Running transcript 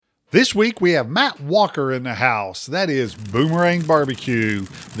This week we have Matt Walker in the house. That is Boomerang Barbecue,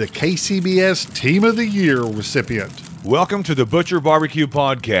 the KCBS Team of the Year recipient. Welcome to the Butcher Barbecue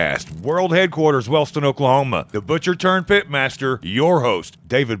Podcast, World Headquarters, Wellston, Oklahoma. The Butcher turned Pitmaster, your host,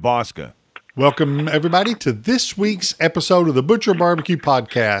 David Bosca. Welcome, everybody, to this week's episode of the Butcher Barbecue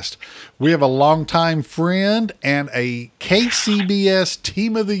Podcast. We have a longtime friend and a KCBS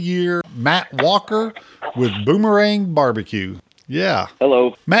Team of the Year, Matt Walker, with Boomerang Barbecue. Yeah.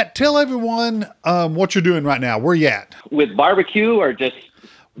 Hello. Matt, tell everyone what you're doing right now. Where you at? With barbecue or just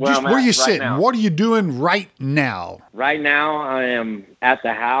where I'm where at you right sitting? now? What are you doing right now? Right now, I am at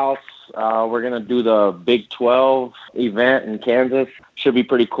the house. We're going to do the Big 12 event in Kansas. Should be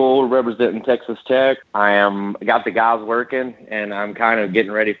pretty cool, representing Texas Tech. I got the guys working, and I'm kind of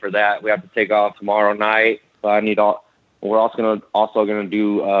getting ready for that. We have to take off tomorrow night. So we're also going to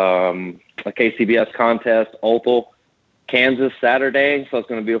do a KCBS contest, Othel, Kansas, Saturday. So it's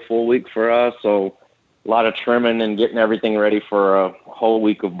going to be a full week for us. So a lot of trimming and getting everything ready for a whole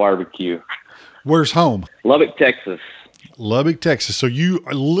week of barbecue. Where's home? Lubbock, Texas. Lubbock, Texas. So you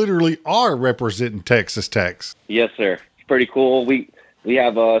literally are representing Texas Tech. Yes, sir. It's pretty cool. We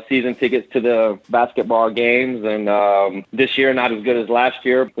have season tickets to the basketball games, and this year not as good as last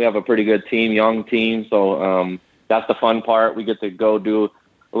year. We have a pretty good team, young team. So that's the fun part. We get to go do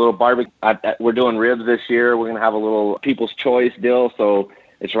a little barbecue. We're doing ribs this year. We're going to have a little People's Choice deal. So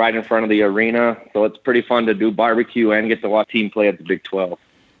it's right in front of the arena. So it's pretty fun to do barbecue and get to watch team play at the Big 12.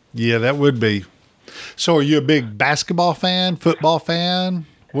 Yeah, that would be. So are you a big basketball fan, football fan?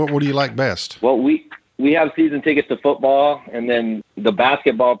 What do you like best? Well, we have season tickets to football, and then the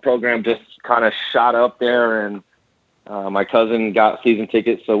basketball program just kind of shot up there, and my cousin got season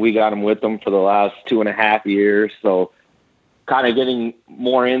tickets, so we got them with them for the last 2.5 years. So kind of getting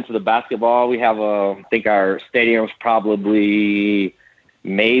more into the basketball. We have I think our stadium's probably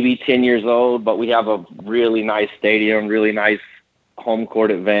maybe 10 years old, but we have a really nice stadium, really nice home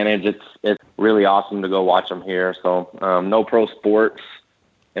court advantage. It's really awesome to go watch them here. So no pro sports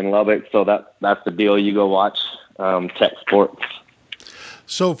in Lubbock, so that's the deal. You go watch Tech sports.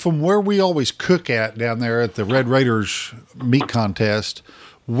 So from where we always cook at down there at the Red Raiders meat contest,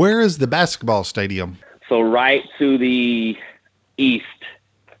 where is the basketball stadium? So right to the east.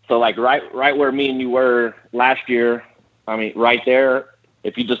 So like right where me and you were last year. I mean, right there.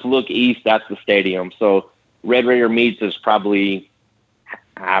 If you just look east, that's the stadium. So Red Raider Meats is probably,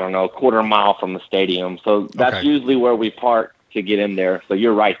 I don't know, a quarter mile from the stadium. So that's usually where we park to get in there. So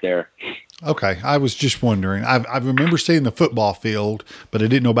you're right there. Okay. I was just wondering. I remember seeing the football field, but I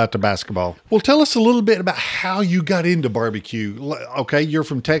didn't know about the basketball. Well, tell us a little bit about how you got into barbecue. Okay. You're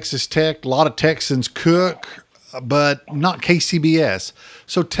from Texas Tech. A lot of Texans cook, but not KCBS.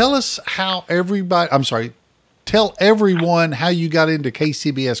 So tell us tell everyone how you got into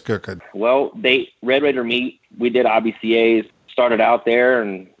KCBS cooking. Well, Red Raider Meat, we did IBCAs, started out there,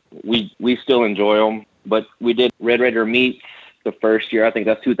 and we still enjoy them. But we did Red Raider Meats the first year. I think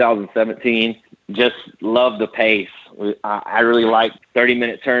that's 2017. Just love the pace. I really like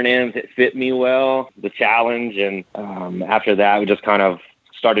 30-minute turn-ins. It fit me well, the challenge. And after that, we just kind of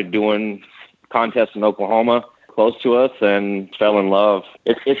started doing contests in Oklahoma close to us and fell in love.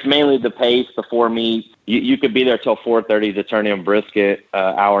 It's mainly the pace, the 4 meats. You could be there till 4:30 to turn in brisket,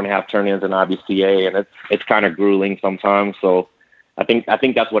 hour and a half turn-ins in IBCA, and it's kind of grueling sometimes. So I think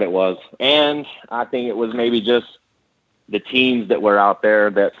that's what it was. And I think it was maybe just the teams that were out there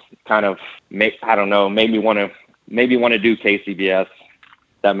that kind of made me want to do KCBS.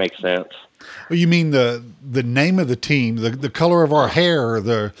 That makes sense. Well, you mean the name of the team, the color of our hair,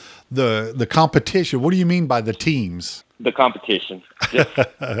 the competition? What do you mean by the teams? The competition.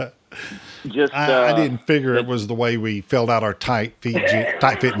 I didn't figure it was the way we filled out our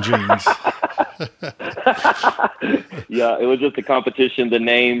tight-fitting jeans. Yeah, it was just the competition, the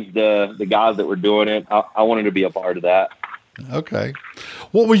names, the guys that were doing it. I wanted to be a part of that. Okay.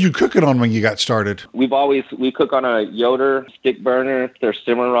 What were you cooking on when you got started? We cook on a Yoder stick burner, their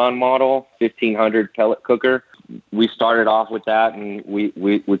Cimarron model, 1500 pellet cooker. We started off with that, and we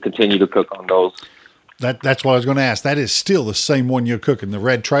continue to cook on those. That's what I was going to ask. That is still the same one you're cooking, the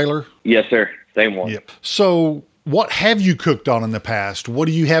red trailer? Yes, sir. Same one. Yep. So what have you cooked on in the past? What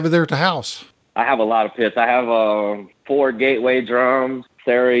do you have there at the house? I have a lot of pits. I have 4 Gateway drums.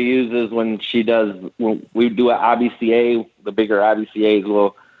 Sarah uses when we do an IBCA, the bigger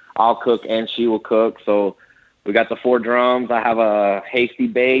IBCAs, I'll cook and she will cook. So we got the 4 drums. I have a Hasty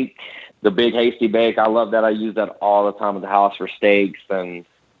Bake, the big Hasty Bake. I love that. I use that all the time at the house for steaks and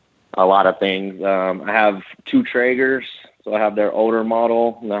a lot of things. I have 2 Traegers. So I have their older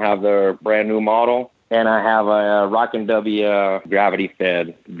model and I have their brand new model. and I have a Rockin' W gravity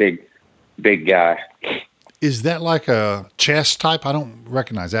fed, big guy. Is that like a chest type? I don't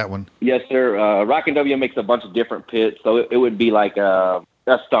recognize that one. Yes, sir. Rockin' W makes a bunch of different pits, so it would be like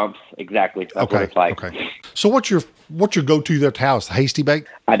stumps, exactly. That's what it's like. Okay. So what's your go-to there at the house? The Hasty Bake?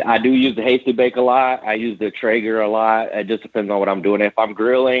 I do use the Hasty Bake a lot. I use the Traeger a lot. It just depends on what I'm doing. If I'm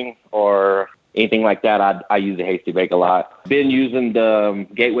grilling or anything like that, I use the Hasty Bake a lot. Been using the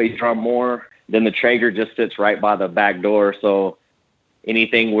Gateway drum more. Then the Traeger just sits right by the back door. So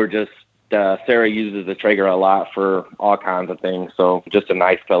anything we're just, Sarah uses the Traeger a lot for all kinds of things. So just a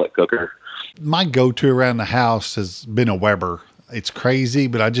nice pellet cooker. My go-to around the house has been a Weber. It's crazy,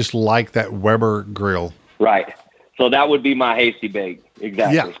 but I just like that Weber grill. Right. So that would be my Hasty Bake.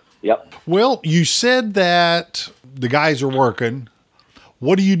 Exactly. Yeah. Yep. Well, you said that the guys are working.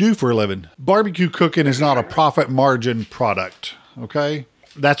 What do you do for a living? Barbecue cooking is not a profit margin product. Okay.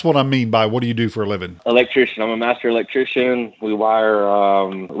 That's what I mean by what do you do for a living? Electrician. I'm a master electrician. We wire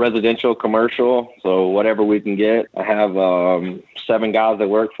residential, commercial, so whatever we can get. I have 7 guys that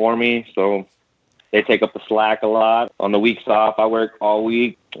work for me, so they take up the slack a lot. On the weeks off, I work all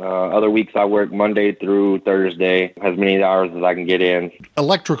week. Other weeks, I work Monday through Thursday, as many hours as I can get in.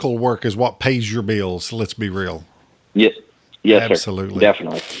 Electrical work is what pays your bills. Let's be real. Yes, absolutely. Sir.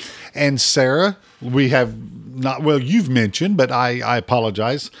 Definitely. And Sarah, we have not, well, you've mentioned, but I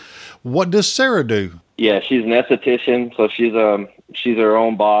apologize. What does Sarah do? Yeah, she's an esthetician, so she's her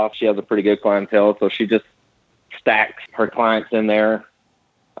own boss. She has a pretty good clientele, so she just stacks her clients in there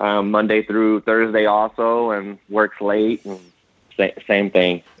Monday through Thursday also, and works late, and same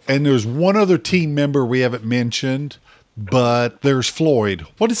thing. And there's one other team member we haven't mentioned, but there's Floyd.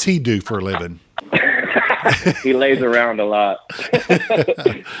 What does he do for a living? He lays around a lot.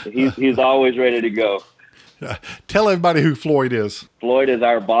 He's always ready to go. Tell everybody who Floyd is. Floyd is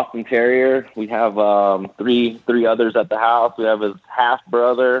our Boston Terrier. We have three others at the house. We have his half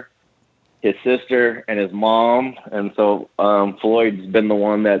brother, his sister, and his mom. And so Floyd's been the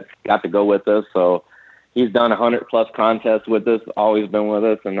one that's got to go with us. So he's done 100+ contests with us, always been with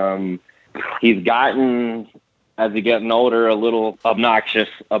us. And he's gotten, as he's getting older, a little obnoxious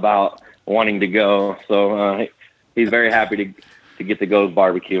about wanting to go. So he's very happy to get to go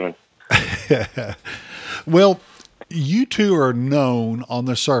barbecuing. Well, you two are known on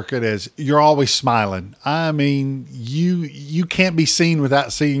the circuit as you're always smiling. I mean, you can't be seen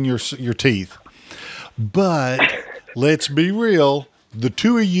without seeing your teeth. But let's be real, the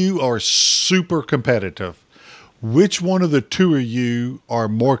two of you are super competitive. Which one of the two of you are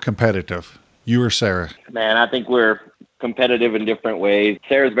more competitive, you or Sarah? Man, I think we're competitive in different ways.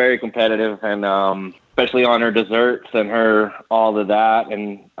 Sarah's very competitive, and especially on her desserts and her all of that.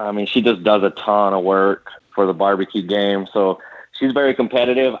 And I mean, she just does a ton of work for the barbecue game. So she's very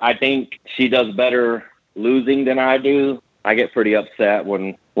competitive. I think she does better losing than I do. I get pretty upset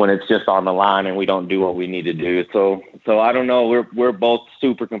when it's just on the line and we don't do what we need to do. So I don't know. We're both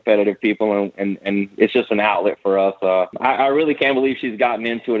super competitive people, and it's just an outlet for us. I really can't believe she's gotten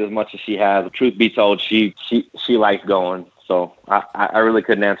into it as much as she has. Truth be told, she likes going. So I really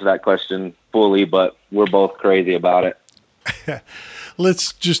couldn't answer that question fully, but we're both crazy about it.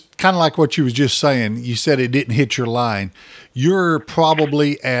 Let's just kind of like what you was just saying. You said it didn't hit your line. You're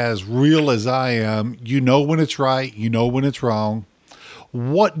probably as real as I am. You know when it's right. You know when it's wrong.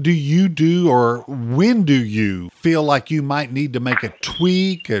 What do you do, or when do you feel like you might need to make a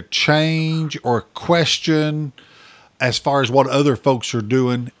tweak, a change, or a question as far as what other folks are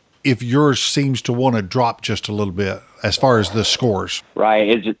doing if yours seems to want to drop just a little bit as far as the scores?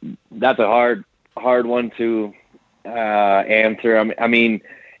 Right. That's a hard one to answer. I mean,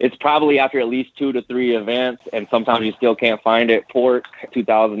 it's probably after at least 2 to 3 events, and sometimes you still can't find it. Pork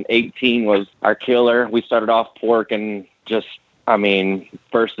 2018 was our killer. We started off pork, and just, I mean,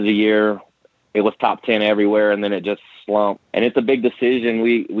 first of the year, it was top 10 everywhere, and then it just slumped. And it's a big decision.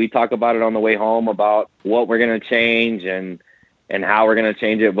 We talk about it on the way home about what we're going to change and how we're going to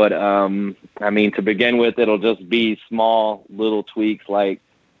change it. But, I mean, to begin with, it'll just be small little tweaks like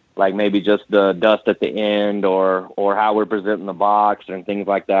maybe just the dust at the end or how we're presenting the box and things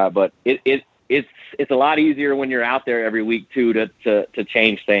like that. But it's a lot easier when you're out there every week too to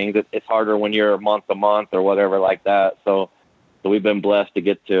change things. It's harder when you're month to month or whatever like that. So we've been blessed to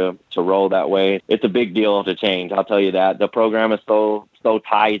get to roll that way. It's a big deal to change. I'll tell you that. The program is so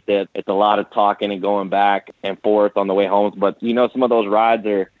tight that it's a lot of talking and going back and forth on the way home. But you know, some of those rides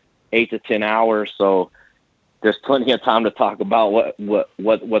are 8 to 10 hours. So there's plenty of time to talk about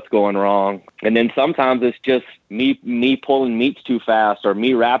what's going wrong. And then sometimes it's just me pulling meats too fast or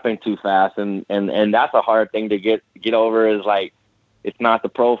me wrapping too fast. And that's a hard thing to get over, is like It's not the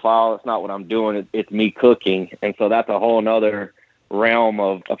profile. It's not what I'm doing. It's me cooking. And so that's a whole nother realm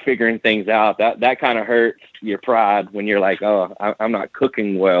of figuring things out. That kind of hurts your pride when you're like, oh, I'm not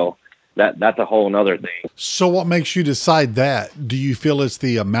cooking well. That's a whole nother thing. So what makes you decide that? Do you feel it's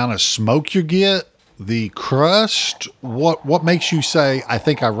the amount of smoke you get, the crust? What makes you say, I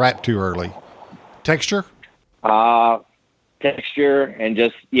think I wrapped too early? Texture? Texture and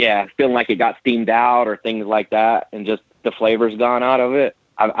just, feeling like it got steamed out or things like that, and just the flavor's gone out of it.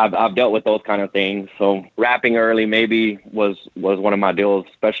 I've dealt with those kind of things. So wrapping early maybe was one of my deals,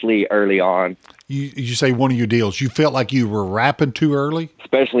 especially early on. You say one of your deals. You felt like you were wrapping too early?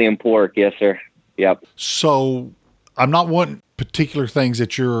 Especially in pork, yes, sir. Yep. So I'm not wanting particular things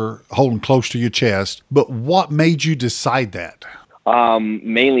that you're holding close to your chest, but what made you decide that?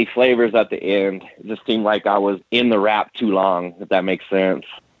 Mainly flavors at the end. It just seemed like I was in the wrap too long, if that makes sense.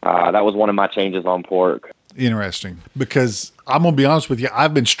 That was one of my changes on pork. Interesting. Because I'm going to be honest with you,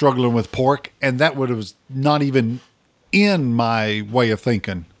 I've been struggling with pork, and that was not even in my way of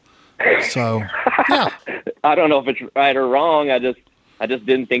thinking. So, yeah. I don't know if it's right or wrong. I just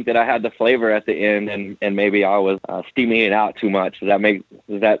didn't think that I had the flavor at the end, and maybe I was steaming it out too much. Is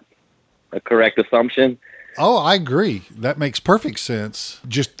that a correct assumption? Oh, I agree. That makes perfect sense.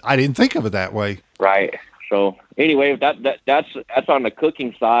 Just, I didn't think of it that way. Right. So anyway, that's on the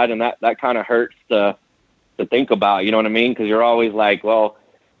cooking side, and that kind of hurts to think about, you know what I mean? Because you're always like, well,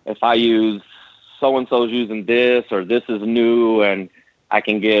 if I use so-and-so's using this, or this is new, and I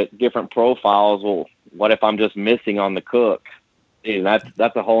can get different profiles, well, what if I'm just missing on the cook? And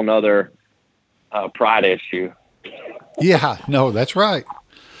that's a whole nother pride issue. Yeah, no, that's right.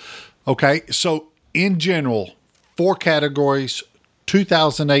 Okay, so in general, 4 categories,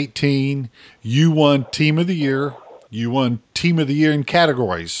 2018, you won Team of the Year. You won Team of the Year in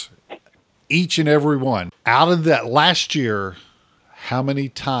categories, each and every one. Out of that last year, how many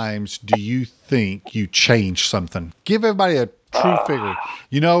times do you think you changed something? Give everybody a true figure.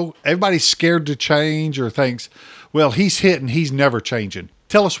 You know, everybody's scared to change or thinks, well, he's hitting, he's never changing.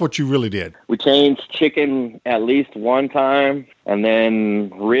 Tell us what you really did. We changed chicken at least one time, and then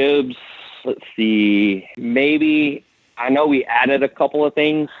ribs. Let's see, maybe, I know we added a couple of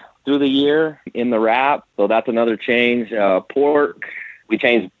things through the year in the wrap, so that's another change. Pork, we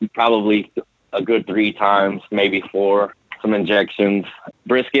changed probably a good 3 times, maybe 4, some injections.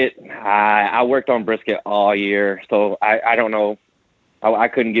 Brisket, I worked on brisket all year, so I don't know. I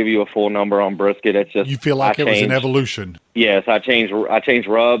couldn't give you a full number on brisket. It's just, you feel like it was an evolution. Yes, I changed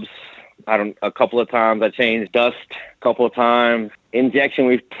rubs a couple of times. I changed dust a couple of times. Injection,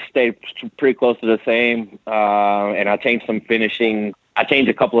 we've stayed pretty close to the same. And I changed some finishing. I changed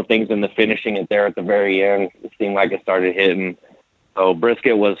a couple of things in the finishing there at the very end. It seemed like it started hitting. So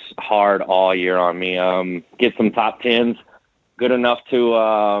brisket was hard all year on me. Get some top 10s, good enough to,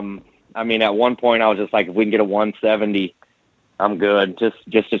 at one point I was just like, if we can get a 170, I'm good.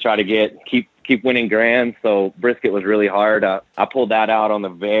 Just to try to keep winning grands. So brisket was really hard. I pulled that out on the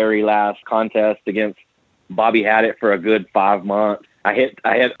very last contest against Bobby Haddett for a good 5 months. I hit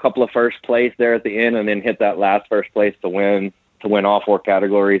a couple of first place there at the end, and then hit that last first place to win all 4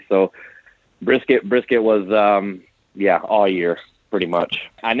 categories. So brisket was all year pretty much.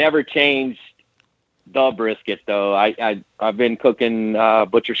 I never changed the brisket though. I've been cooking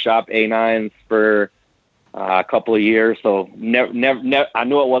butcher shop A9s for a couple of years, so never. I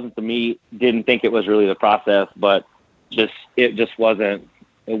knew it wasn't the meat. Didn't think it was really the process, but it wasn't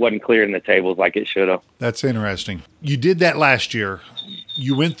clearing the tables like it should have. That's interesting. You did that last year.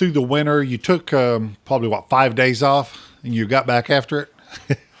 You went through the winter. You took probably 5 days off, and you got back after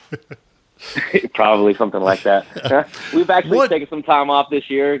it. Probably something like that. We've actually taken some time off this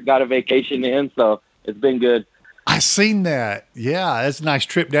year. Got a vacation in, so it's been good. I seen that. Yeah, that's a nice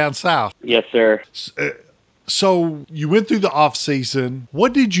trip down south. Yes, sir. So you went through the off season.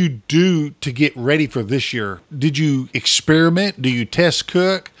 What did you do to get ready for this year? Did you experiment? Do you test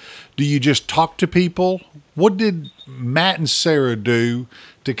cook? Do you just talk to people? What did Matt and Sarah do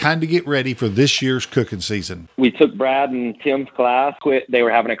to kind of get ready for this year's cooking season? We took Brad and Tim's class. They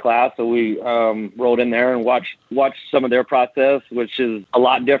were having a class, so we rolled in there and watched some of their process, which is a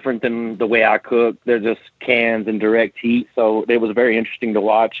lot different than the way I cook. They're just cans and direct heat, so it was very interesting to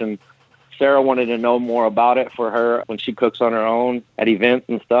watch. And Sarah wanted to know more about it for her when she cooks on her own at events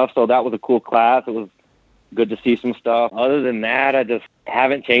and stuff. So that was a cool class. It was good to see some stuff. Other than that, I just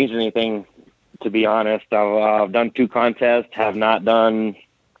haven't changed anything, to be honest. I've done 2 contests, have not done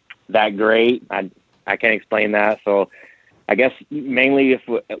that great. I can't explain that. So I guess mainly if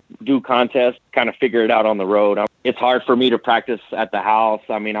we do contests, kind of figure it out on the road. It's hard for me to practice at the house.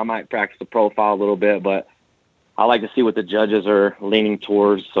 I mean, I might practice the profile a little bit, but I like to see what the judges are leaning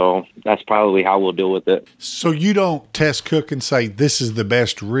towards. So that's probably how we'll deal with it. So you don't test cook and say, this is the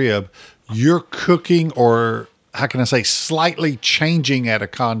best rib. You're cooking, or how can I say, slightly changing at a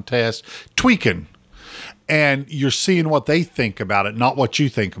contest, tweaking. And you're seeing what they think about it, not what you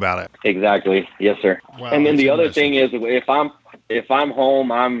think about it. Exactly. Yes, sir. Wow, and then the other interesting. thing is, if I'm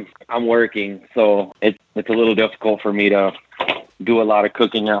home, I'm working, so it's a little difficult for me to do a lot of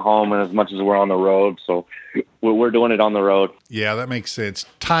cooking at home, and as much as we're on the road, so we're doing it on the road. Yeah, that makes sense.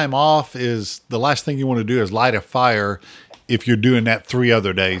 Time off is the last thing you want to do is light a fire if you're doing that 3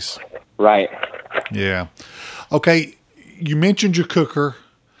 other days. Right. Yeah. Okay, you mentioned your cooker.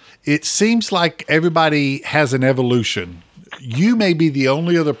 It seems like everybody has an evolution. You may be the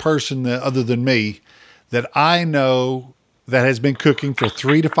only other person other than me that I know that has been cooking for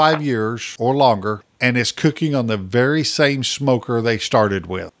 3 to 5 years or longer and is cooking on the very same smoker they started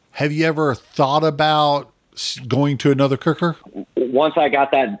with. Have you ever thought about going to another cooker? Once I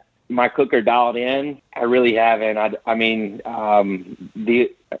got my cooker dialed in, I really haven't. I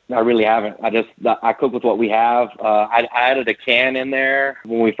really haven't. I cook with what we have. I added a can in there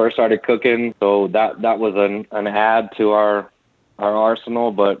when we first started cooking, so that was an add to our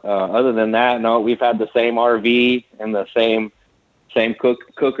arsenal. But other than that, no, we've had the same RV and the same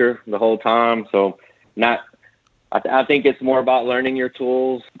cooker the whole time. So I think it's more about learning your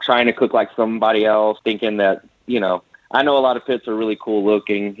tools, trying to cook like somebody else, thinking that, I know a lot of pits are really cool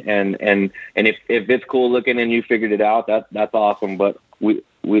looking, and if it's cool looking and you figured it out, that's awesome. But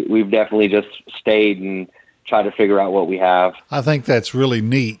we've definitely just stayed and tried to figure out what we have. I think that's really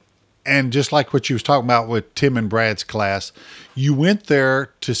neat. And just like what you was talking about with Tim and Brad's class, you went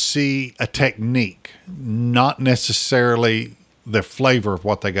there to see a technique, not necessarily the flavor of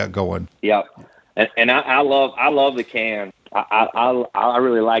what they got going. Yep. And I love the can. I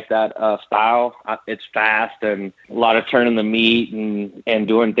really like that style. It's fast and a lot of turning the meat and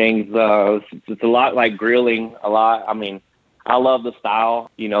doing things. It's a lot like grilling. I mean, I love the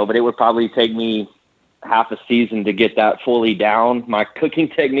style, but it would probably take me half a season to get that fully down, my cooking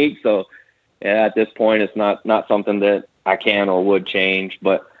technique. So at this point, it's not something that I can or would change.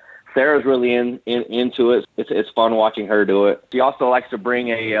 But Sarah's really into it. It's fun watching her do it. She also likes to bring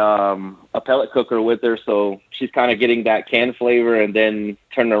a pellet cooker with her, so she's kind of getting that can flavor and then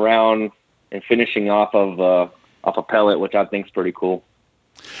turning around and finishing off of a pellet, which I think is pretty cool.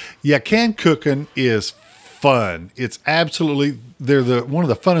 Yeah, can cooking is fun. It's absolutely, they're one of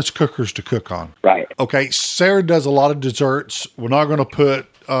the funnest cookers to cook on. Right. Okay, Sarah does a lot of desserts. We're not going to put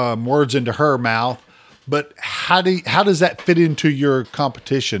words into her mouth. But how does that fit into your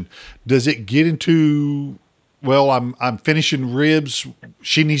competition? Does it get into, well, I'm finishing ribs,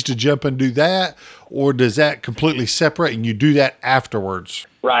 she needs to jump and do that, or does that completely separate and you do that afterwards?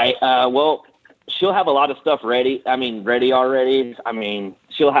 Right. Well, she'll have a lot of stuff ready. Ready already.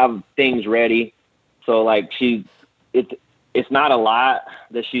 She'll have things ready. So like it's not a lot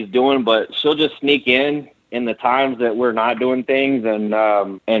that she's doing, but she'll just sneak in the times that we're not doing things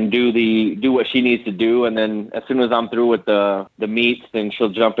and do what she needs to do. And then as soon as I'm through with the meats, then she'll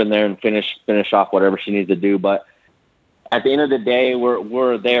jump in there and finish off whatever she needs to do. But at the end of the day,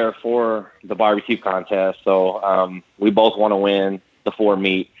 we're there for the barbecue contest. So we both want to win the 4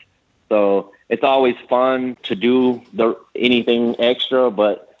 meats. So it's always fun to do anything extra,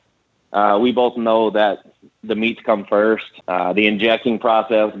 but we both know that the meats come first. The injecting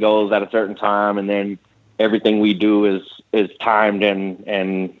process goes at a certain time, and then everything we do is timed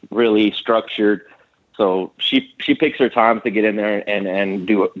and really structured. So she picks her times to get in there and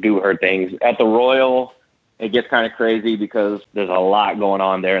do her things. At the Royal, it gets kind of crazy because there's a lot going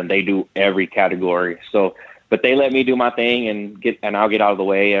on there, and they do every category. So, but they let me do my thing and I'll get out of the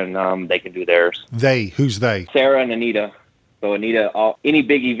way, and they can do theirs. Who's they? Sarah and Anita. So Anita, any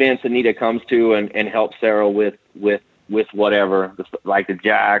big events Anita comes to and helps Sarah with whatever, like the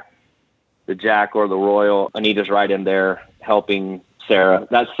Jack or the Royal. Anita's right in there helping Sarah.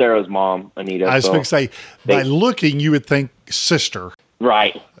 That's Sarah's mom, Anita. I was going to say, by looking, you would think sister.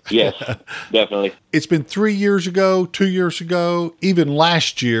 Right. Yes, definitely. It's been 3 years ago, 2 years ago, even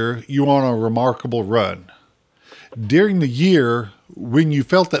last year, you were on a remarkable run. During the year, when you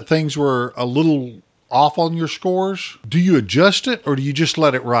felt that things were a little off on your scores, do you adjust it or do you just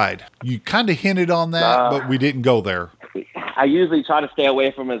let it ride? You kind of hinted on that, but we didn't go there. I usually try to stay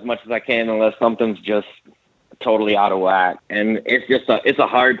away from it as much as I can unless something's just totally out of whack. And it's a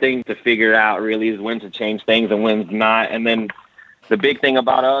hard thing to figure out, really, is when to change things and when's not. And then the big thing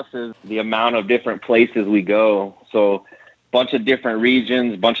about us is the amount of different places we go. So bunch of different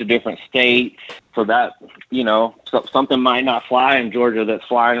regions, bunch of different states. So that, something might not fly in Georgia that's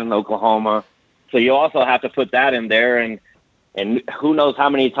flying in Oklahoma. So you also have to put that in there, and who knows how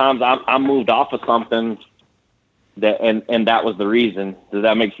many times I'm moved off of something that and that was the reason. Does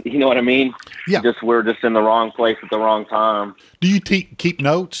that make, you know what I mean? Yeah. We're just in the wrong place at the wrong time. Do you keep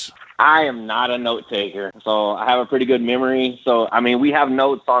notes? I am not a note taker, so I have a pretty good memory. So I mean, we have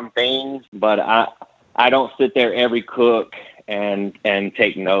notes on things, but I don't sit there every cook and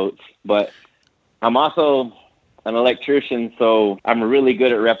take notes. But I'm also an electrician, so I'm really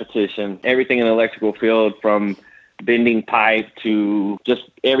good at repetition. Everything in the electrical field, from bending pipe to just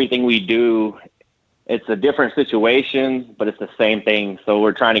everything we do, it's a different situation, but it's the same thing. So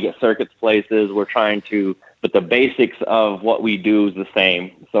we're trying to get circuits places. But the basics of what we do is the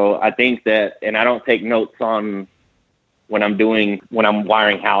same. So I think that, and I don't take notes on when I'm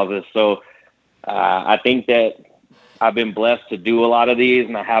wiring houses. So I think that I've been blessed to do a lot of these,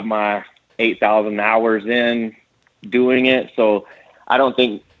 and I have my 8,000 hours in doing it. So I don't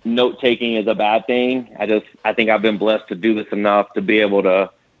think note taking is a bad thing. I think I've been blessed to do this enough to be able to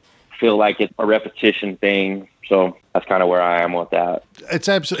feel like it's a repetition thing. So that's kind of where I am with that. It's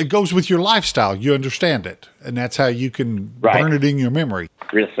absolutely, it goes with your lifestyle. You understand it, and that's how you can burn it in your memory.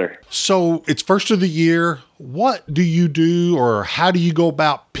 Yes, sir. So it's first of the year. What do you do, or how do you go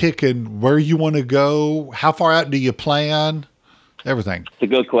about picking where you want to go? How far out do you plan? Everything. It's a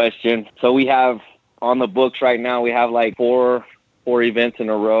good question. So we have on the books right now, we have like four events in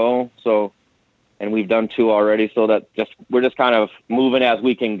a row. So, and we've done 2 already. So we're just kind of moving as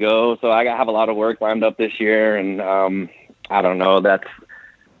we can go. So I have a lot of work lined up this year, and I don't know. That's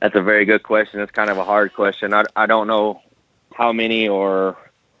a very good question. It's kind of a hard question. I don't know how many or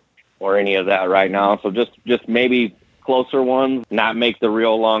any of that right now. So just maybe closer ones, not make the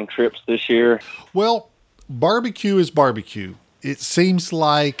real long trips this year. Well, barbecue is barbecue. It seems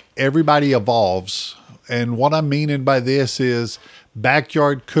like everybody evolves. And what I'm meaning by this is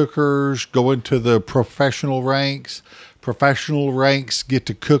backyard cookers go into the professional ranks. Professional ranks get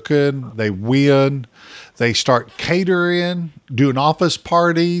to cooking. They win. They start catering, doing office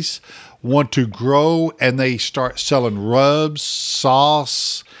parties, want to grow, and they start selling rubs,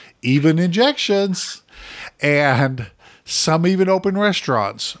 sauce, even injections, and some even open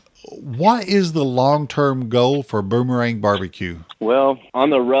restaurants. What is the long-term goal for Boomerang Barbecue? Well, on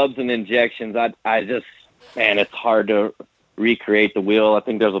the rubs and injections, I just, man, it's hard to recreate the wheel. I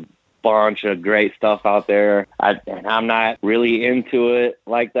think there's a bunch of great stuff out there, and I'm not really into it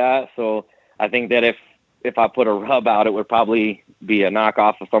like that. So I think that if I put a rub out, it would probably be a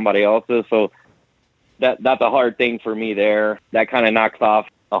knockoff of somebody else's. So that's a hard thing for me there. That kind of knocks off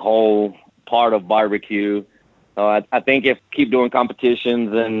a whole part of barbecue. So I think keep doing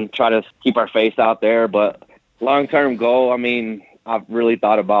competitions and try to keep our face out there. But long-term goal, I mean, I've really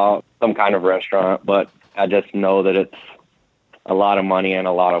thought about some kind of restaurant, but I just know that it's a lot of money and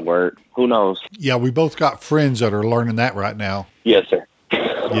a lot of work. Who knows? Yeah, we both got friends that are learning that right now. Yes, sir.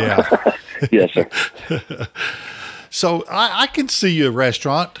 Yeah. Yes, sir. So I can see a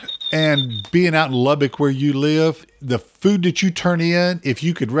restaurant, and being out in Lubbock where you live, the food that you turn in, if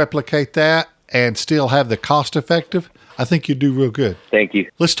you could replicate that and still have the cost effective, I think you'd do real good. Thank you.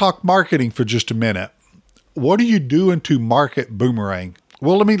 Let's talk marketing for just a minute. What are you doing to market Boomerang?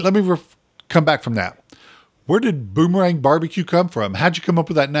 Well, let me come back from that. Where did Boomerang Barbecue come from? How'd you come up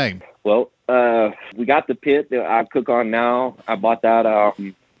with that name? Well, we got the pit that I cook on now. I bought that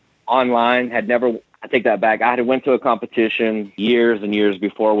online. I take that back. I had went to a competition years and years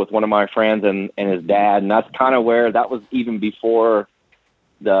before with one of my friends and his dad, and that's kind of where that was, even before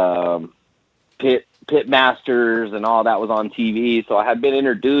the pit masters and all that was on TV. So I had been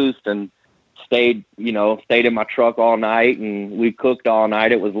introduced and stayed in my truck all night, and we cooked all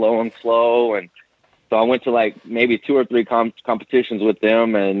night. It was low and slow, and so I went to like maybe 2 or 3 competitions with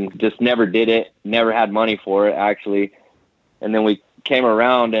them and just never did it. Never had money for it, actually. And then we came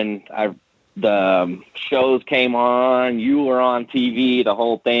around, and the shows came on. You were on TV, the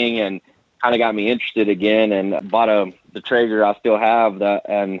whole thing, and kind of got me interested again. And bought the Traeger I still have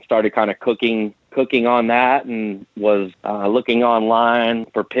and started kind of cooking on that, and was looking online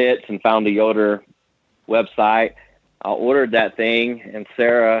for pits and found the Yoder website. I ordered that thing, and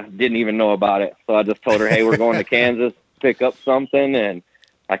Sarah didn't even know about it. So I just told her, hey, we're going to Kansas, pick up something. And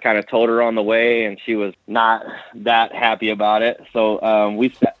I kind of told her on the way, and she was not that happy about it. So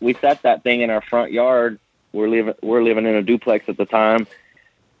we set that thing in our front yard. We're living in a duplex at the time,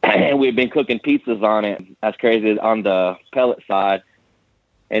 and we've been cooking pizzas on it. That's crazy, on the pellet side.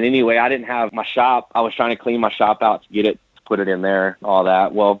 And anyway, I didn't have my shop. I was trying to clean my shop out to put it in there, all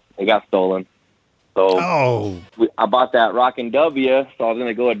that. Well, it got stolen. So I bought that Rockin' W, so I was going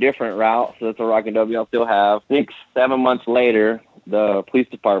to go a different route. So that's a Rockin' W I still have. 6-7 months later, the police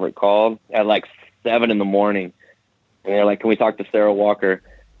department called at like 7 a.m. and they're like, "Can we talk to Sarah Walker?"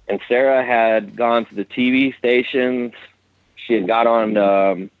 And Sarah had gone to the TV stations. She had got on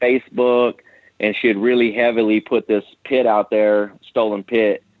Facebook, and she had really heavily put this pit out there, stolen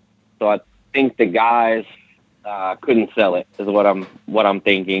pit. So I think the guys couldn't sell it, is what I'm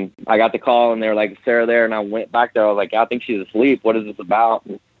thinking. I got the call, and they were like, "Sarah there?" And I went back there. I was like, "I think she's asleep. What is this about?"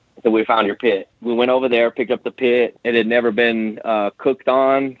 And so we found your pit. We went over there, picked up the pit. It had never been cooked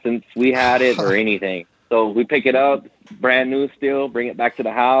on since we had it or anything. So we pick it up, brand new still, bring it back to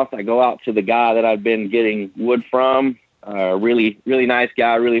the house. I go out to the guy that I've been getting wood from, really, really nice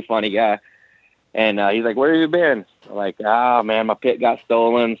guy, really funny guy. And he's like, "Where have you been?" I'm like, man, my pit got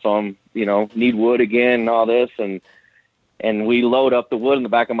stolen, so I'm, need wood again and all this. And we load up the wood in the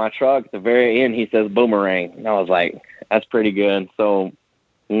back of my truck. At the very end, he says Boomerang. And I was like, that's pretty good. So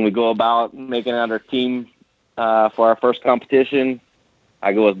when we go about making out our team for our first competition,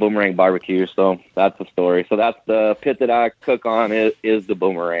 I go with Boomerang Barbecue. So that's the story. So that's the pit that I cook on is the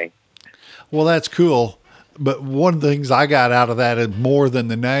Boomerang. Well, that's cool. But one of the things I got out of that is more than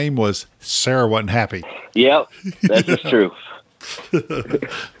the name was Sarah wasn't happy. Yep, that's just true.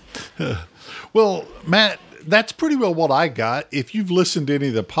 Well, Matt, that's pretty well what I got. If you've listened to any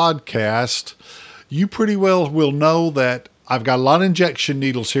of the podcast, you pretty well will know that I've got a lot of injection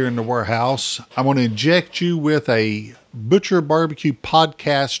needles here in the warehouse. I want to inject you with a Butcher Barbecue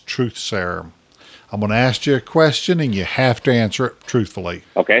Podcast Truth Serum. I'm going to ask you a question, and you have to answer it truthfully.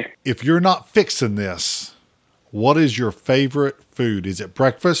 Okay. If you're not fixing this, what is your favorite food? Is it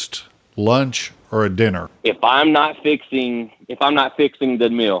breakfast, lunch, or a dinner? If I'm not fixing the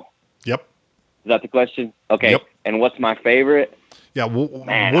meal. Yep. Is that the question? Okay. Yep. And what's my favorite? Yeah.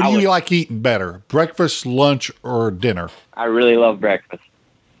 Man, what do you like eating better? Breakfast, lunch, or dinner? I really love breakfast.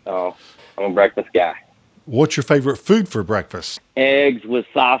 So I'm a breakfast guy. What's your favorite food for breakfast? Eggs with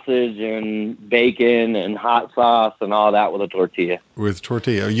sausage and bacon and hot sauce and all that with a tortilla. With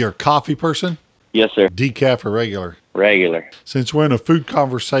tortilla. Are you a coffee person? Yes, sir. Decaf or regular? Regular. Since we're in a food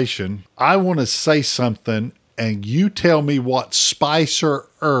conversation, I want to say something, and you tell me what spice or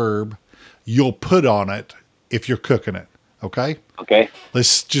herb you'll put on it if you're cooking it. Okay? Okay.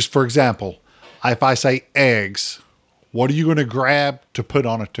 Let's just, for example, if I say eggs, what are you going to grab to put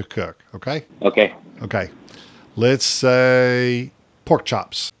on it to cook? Okay? Okay. Okay. Let's say pork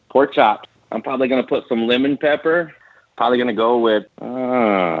chops. Pork chops. I'm probably going to put some lemon pepper. Probably going to go with,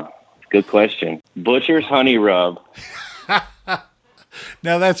 good question, Butcher's Honey Rub.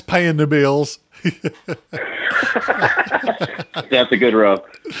 Now that's paying the bills. That's a good rub.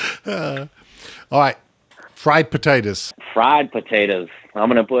 All right. Fried potatoes. Fried potatoes. I'm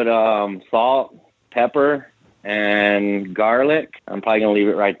going to put salt, pepper, and garlic. I'm probably going to leave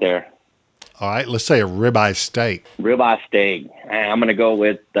it right there. All right. Let's say a ribeye steak. Ribeye steak. I'm going to go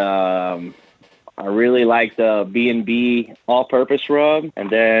with, I really like the B&B all-purpose rub,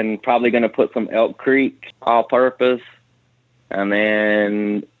 and then probably going to put some Elk Creek all-purpose, and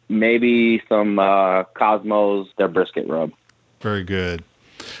then maybe some Cosmos, their brisket rub. Very good.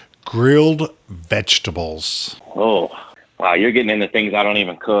 Grilled vegetables. Oh, wow, you're getting into things I don't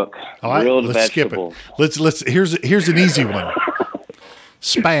even cook. All right, Grilled let's vegetables. skip it. Let's here's an easy one.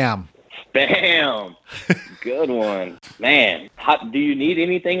 Spam. Spam. Good one. Man, do you need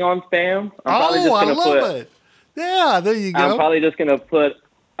anything on Spam? I love it. Yeah, there you go. I'm probably just going to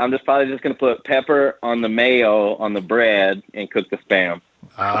put pepper on the mayo on the bread and cook the Spam.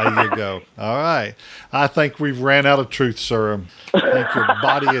 There you go. All right. I think we've ran out of truth serum. I think your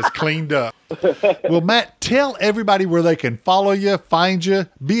body is cleaned up. Well, Matt, tell everybody where they can follow you, find you,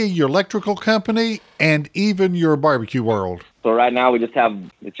 be your electrical company, and even your barbecue world. So right now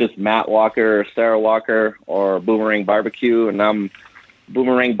it's just Matt Walker, Sarah Walker, or Boomerang Barbecue, and I'm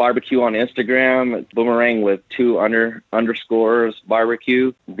Boomerang Barbecue on Instagram. It's Boomerang with 2 underscores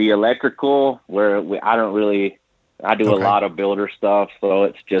barbecue. The electrical, where I do a lot of builder stuff, so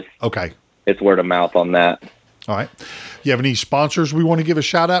it's just it's word of mouth on that. All right. You have any sponsors we want to give a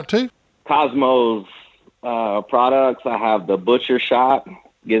shout out to? Cosmos products. I have the Butcher Shop,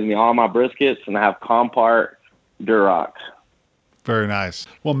 gives me all my briskets, and I have Compart Duroc. Very nice.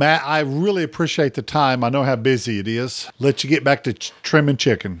 Well, Matt, I really appreciate the time. I know how busy it is. Let you get back to trimming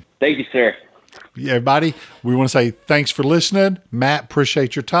chicken. Thank you, sir. Everybody, we want to say thanks for listening. Matt,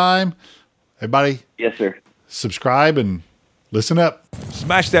 appreciate your time. Everybody. Yes, sir. Subscribe and listen up.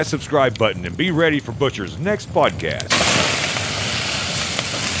 Smash that subscribe button and be ready for Butcher's next podcast.